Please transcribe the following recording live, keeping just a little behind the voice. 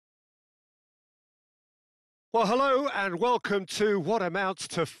Well, hello and welcome to what amounts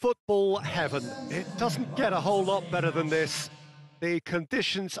to football heaven. It doesn't get a whole lot better than this. The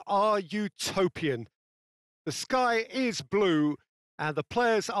conditions are utopian. The sky is blue and the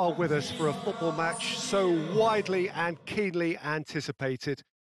players are with us for a football match so widely and keenly anticipated.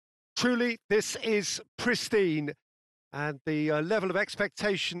 Truly, this is pristine, and the level of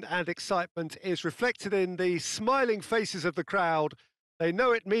expectation and excitement is reflected in the smiling faces of the crowd. They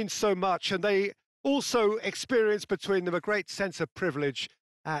know it means so much, and they also experience between them a great sense of privilege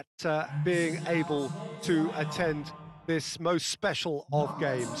at being able to attend this most special of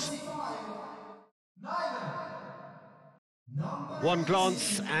games. One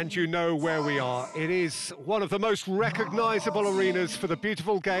glance and you know where we are. It is one of the most recognisable arenas for the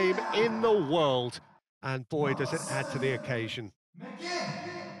beautiful game in the world. And boy, does it add to the occasion.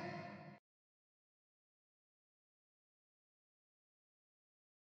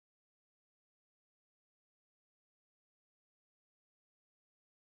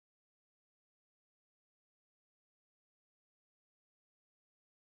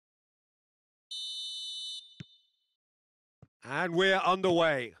 And we're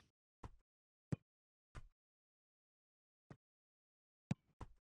underway.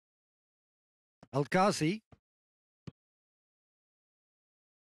 El Ghazi.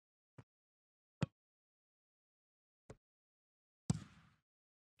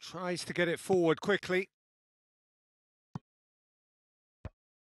 Tries to get it forward quickly.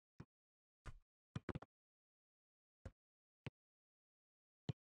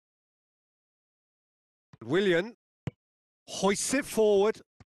 Willian hoists it forward.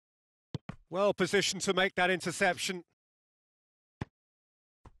 Well positioned to make that interception.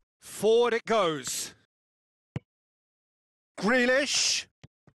 Forward it goes. Grealish.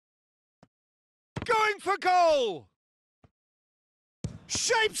 Going for goal.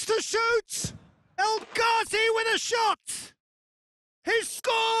 Shapes to shoot. El Ghazi with a shot. He's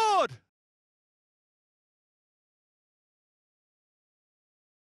scored.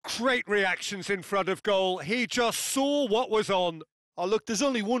 Great reactions in front of goal. He just saw what was on. Oh, look, there's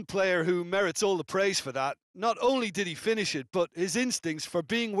only one player who merits all the praise for that. Not only did he finish it, but his instincts for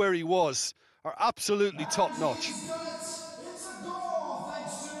being where he was are absolutely top-notch. It's a goal,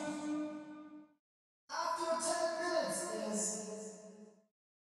 thanks to... After 10 minutes is...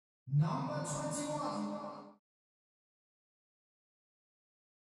 number 21.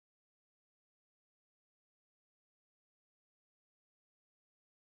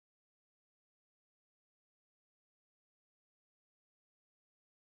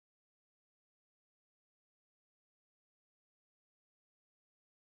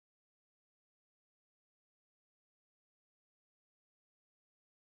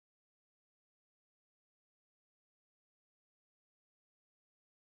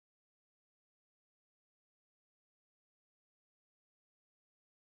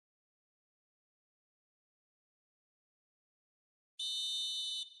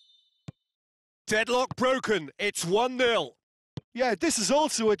 Deadlock broken. It's 1-0. Yeah, this is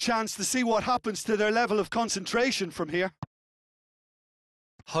also a chance to see what happens to their level of concentration from here.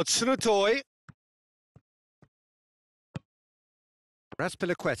 Hudson-Odoi.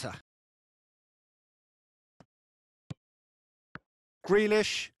 Raspilicueta.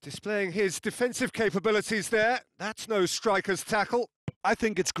 Grealish displaying his defensive capabilities there. That's no striker's tackle. I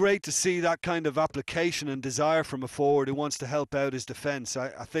think it's great to see that kind of application and desire from a forward who wants to help out his defence.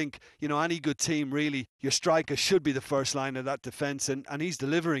 I think, you know, any good team, really, your striker should be the first line of that defence, and he's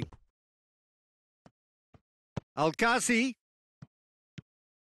delivering. El Ghazi.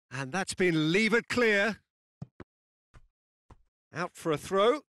 And that's been levered clear. Out for a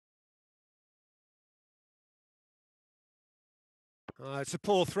throw. It's a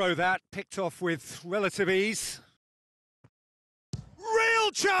poor throw that, picked off with relative ease.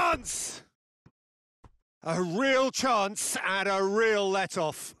 Real chance! A real chance and a real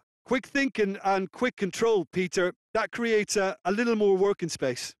let-off. Quick thinking and quick control, Peter. That creates a little more working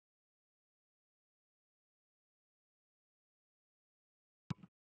space.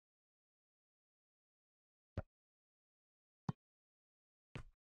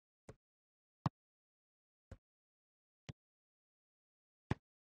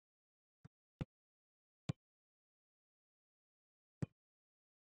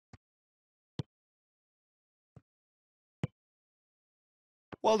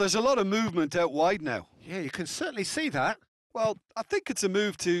 Well, there's a lot of movement out wide now. Yeah, you can certainly see that. Well, I think it's a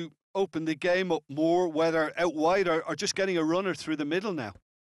move to open the game up more, whether out wide or just getting a runner through the middle now.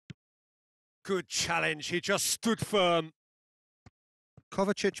 Good challenge, he just stood firm.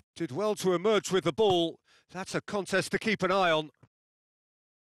 Kovacic did well to emerge with the ball. That's a contest to keep an eye on.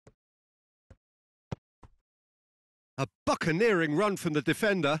 A buccaneering run from the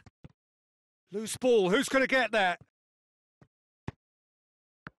defender. Loose ball, who's going to get that?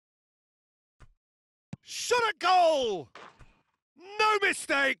 Shot at goal! No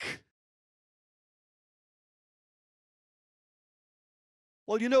mistake!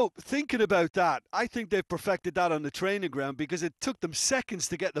 Well, you know, thinking about that, I think they've perfected that on the training ground because it took them seconds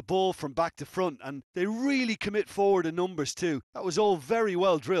to get the ball from back to front, and they really commit forward in numbers too. That was all very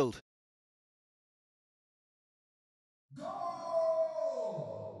well drilled. Goal!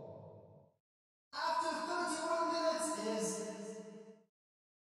 After 31 minutes is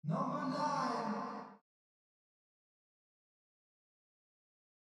number 9.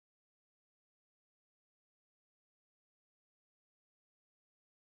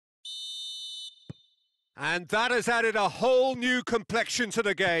 And that has added a whole new complexion to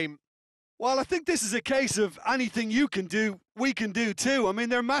the game. Well, I think this is a case of anything you can do, we can do too. I mean,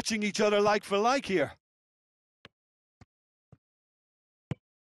 they're matching each other like for like here.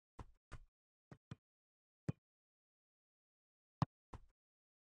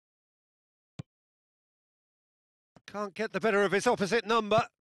 Can't get the better of his opposite number.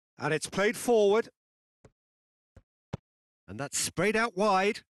 And it's played forward. And that's sprayed out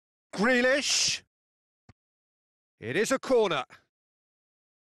wide. Grealish. It is a corner.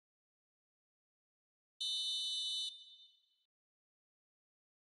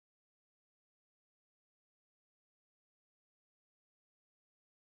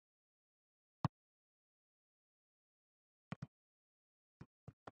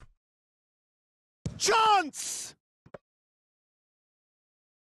 Chance!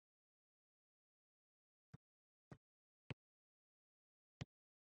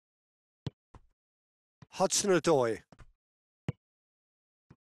 Hudson-Odoi.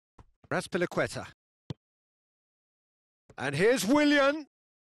 Raspilicueta. And here's Willian.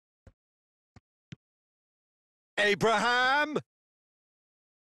 Abraham.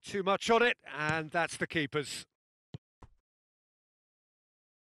 Too much on it, and that's the keeper's.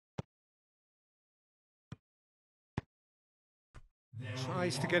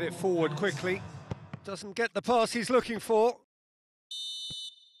 Tries to get it forward quickly. Doesn't get the pass he's looking for.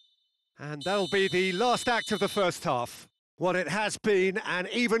 And that'll be the last act of the first half. What it has been an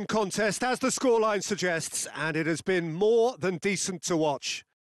even contest, as the scoreline suggests, and it has been more than decent to watch.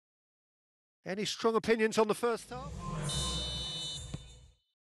 Any strong opinions on the first half?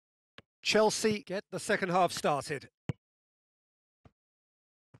 Chelsea get the second half started.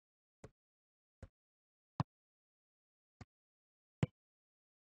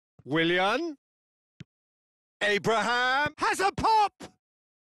 Willian. Abraham has a pop!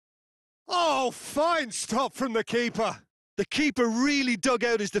 Oh, fine stop from the keeper. The keeper really dug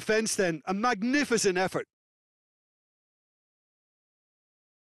out his defence then. A magnificent effort.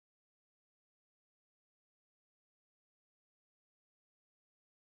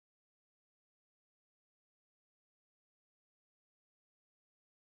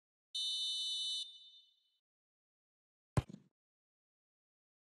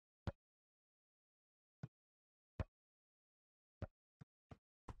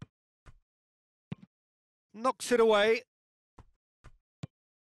 Knocks it away.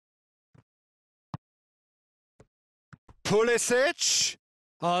 Pulisic.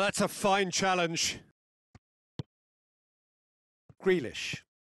 Oh, that's a fine challenge. Grealish.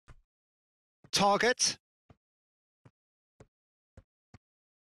 Target.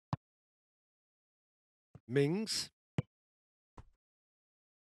 Mings.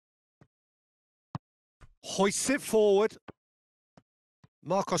 Hoists it forward.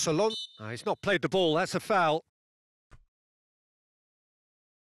 Marcos Alonso. Oh, he's not played the ball, that's a foul.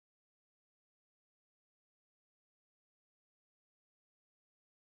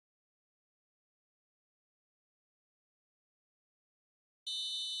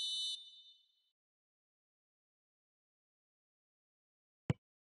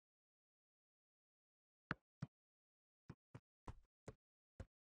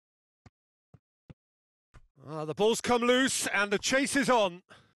 Oh, the ball's come loose and the chase is on.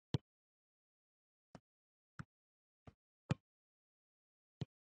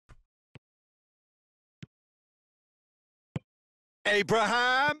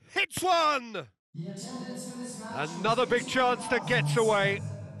 Abraham hits one! Another big chance that gets away.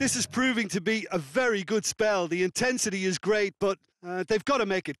 This is proving to be a very good spell. The intensity is great, but they've got to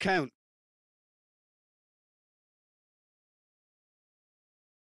make it count.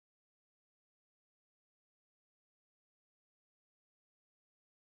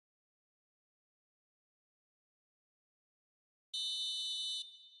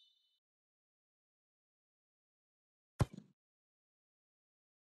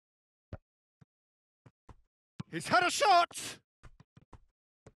 He's had a shot!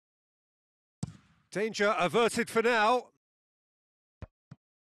 Danger averted for now.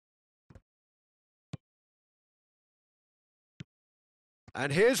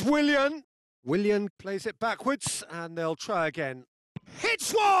 And here's Willian. Willian plays it backwards, and they'll try again.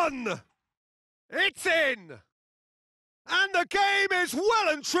 Hits one! It's in! And the game is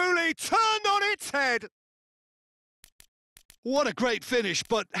well and truly turned on its head. What a great finish,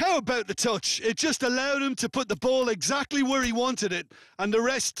 but how about the touch? It just allowed him to put the ball exactly where he wanted it, and the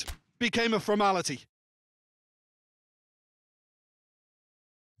rest became a formality.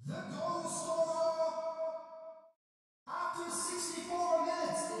 The goal scorer after 64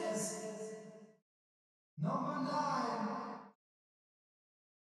 minutes is number 9.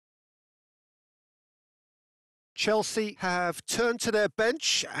 Chelsea have turned to their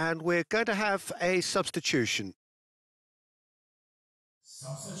bench, and we're going to have a substitution.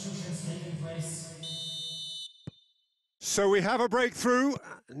 Substitutions taking place. So we have a breakthrough.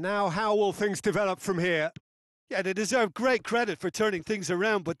 Now how will things develop from here? Yeah, they deserve great credit for turning things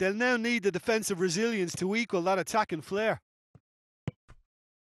around, but they'll now need the defensive resilience to equal that attacking flair.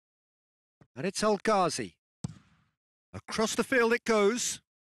 And it's El Ghazi. Across the field it goes.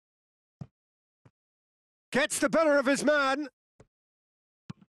 Gets the better of his man.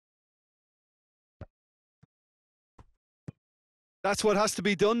 That's what has to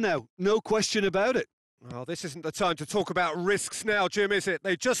be done now, no question about it. Well, this isn't the time to talk about risks now, Jim, is it?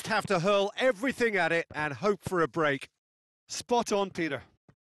 They just have to hurl everything at it and hope for a break. Spot on, Peter.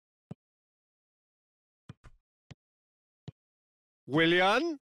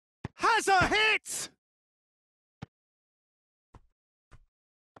 Willian has a hit!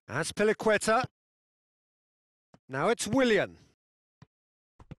 That's Piliqueta. Now it's Willian.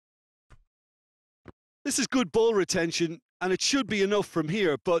 This is good ball retention, and it should be enough from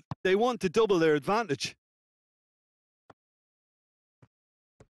here, but they want to double their advantage.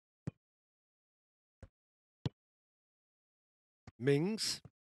 Mings.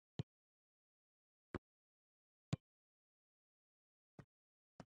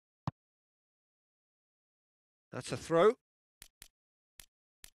 That's a throw.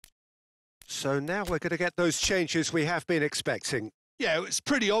 So now we're going to get those changes we have been expecting. Yeah, it's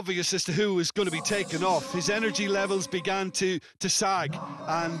pretty obvious as to who was going to be taken off. His energy levels began to sag,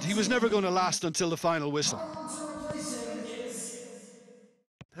 and he was never going to last until the final whistle.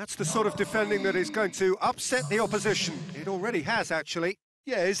 That's the sort of defending that is going to upset the opposition. It already has, actually.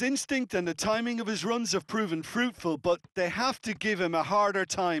 Yeah, his instinct and the timing of his runs have proven fruitful, but they have to give him a harder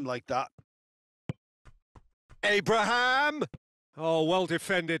time like that. Abraham! Oh, well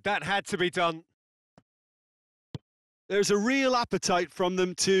defended. That had to be done. There's a real appetite from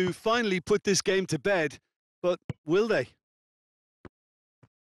them to finally put this game to bed, but will they?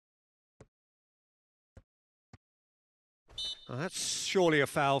 Oh, that's surely a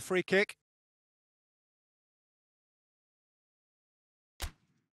foul. Free kick.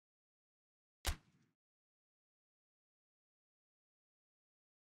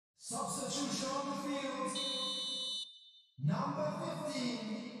 Substitution on the field. Number 15.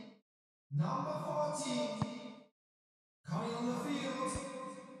 Number 14. Coming on the field.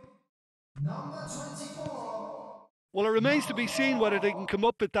 Number 24. Well, it remains to be seen whether they can come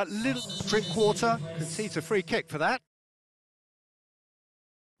up with that little... Drinkwater concedes a free kick for that.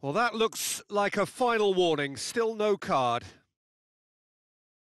 Well, that looks like a final warning. Still no card.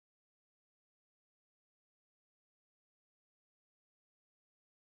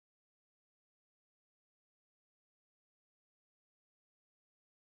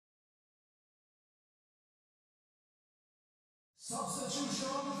 Substitution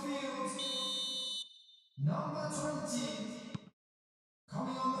on the field. Number 20.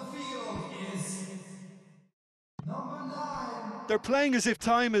 Coming on the field is number 9. They're playing as if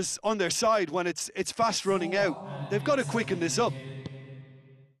time is on their side when it's fast running out. They've got to quicken this up.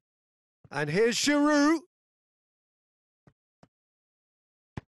 And here's Giroud.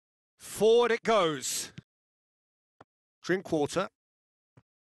 Forward it goes. Drinkwater.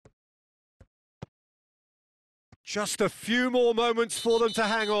 Just a few more moments for them to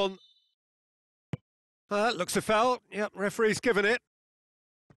hang on. Looks a foul. Yep, referee's given it.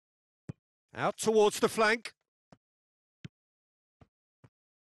 Out towards the flank.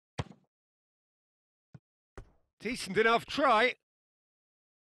 Decent enough try.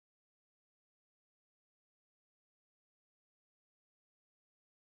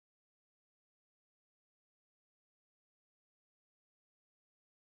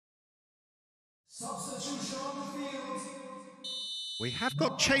 Substitution on the field. We have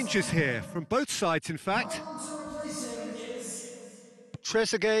got changes here from both sides, in fact. To replace him is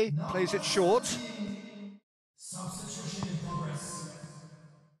Trezeguet plays it short.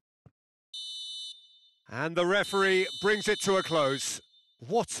 And the referee brings it to a close.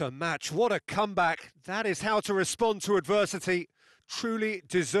 What a match, what a comeback. That is how to respond to adversity. Truly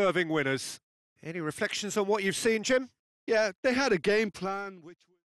deserving winners. Any reflections on what you've seen, Jim? Yeah, they had a game plan which